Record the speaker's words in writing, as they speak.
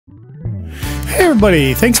Hey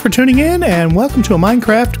everybody, thanks for tuning in and welcome to a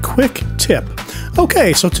Minecraft quick tip.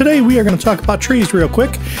 Okay, so today we are going to talk about trees real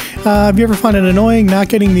quick. Have you ever found it annoying not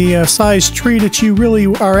getting the size tree that you really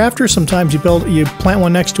are after? Sometimes you plant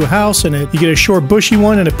one next to a house and you get a short bushy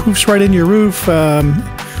one and it poofs right into your roof.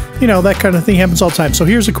 You know, that kind of thing happens all the time. So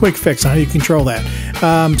here's a quick fix on how you control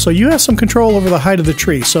that. So you have some control over the height of the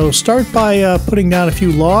tree. So start by putting down a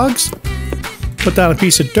few logs, put down a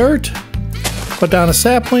piece of dirt, put down a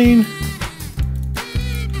sapling,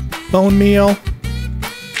 bone meal,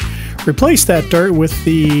 replace that dirt with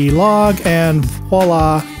the log, and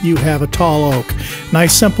voila, you have a tall oak.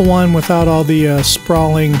 Nice simple one without all the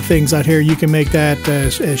sprawling things out here. You can make that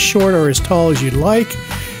as short or as tall as you'd like.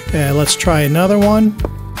 Let's try another one.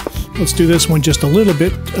 Let's do this one just a little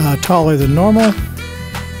bit taller than normal.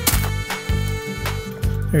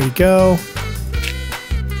 There you go.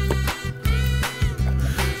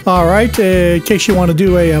 Alright, in case you want to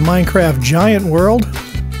do a Minecraft giant world,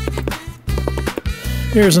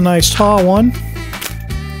 here's a nice tall one.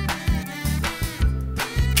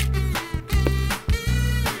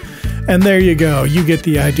 And there you go, you get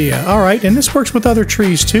the idea. Alright, and this works with other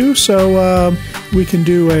trees too, so we can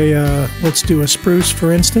do let's do a spruce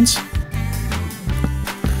for instance.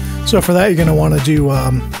 So for that you're going to want to do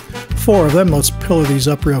 4 of them. Let's pillar these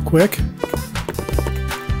up real quick.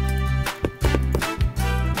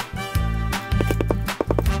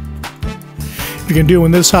 You can do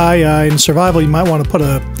one this high in survival. You might want to put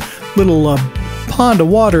a little pond of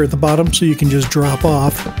water at the bottom so you can just drop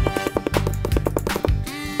off.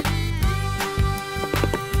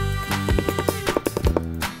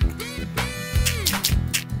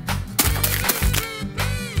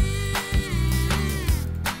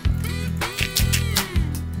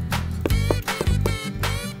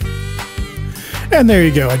 And there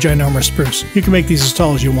you go, a ginormous spruce. You can make these as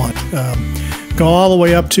tall as you want. Go all the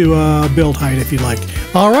way up to build height if you like.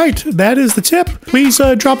 Alright, that is the tip. Please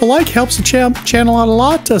drop a like, helps the channel out a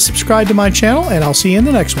lot. Subscribe to my channel, and I'll see you in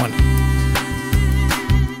the next one.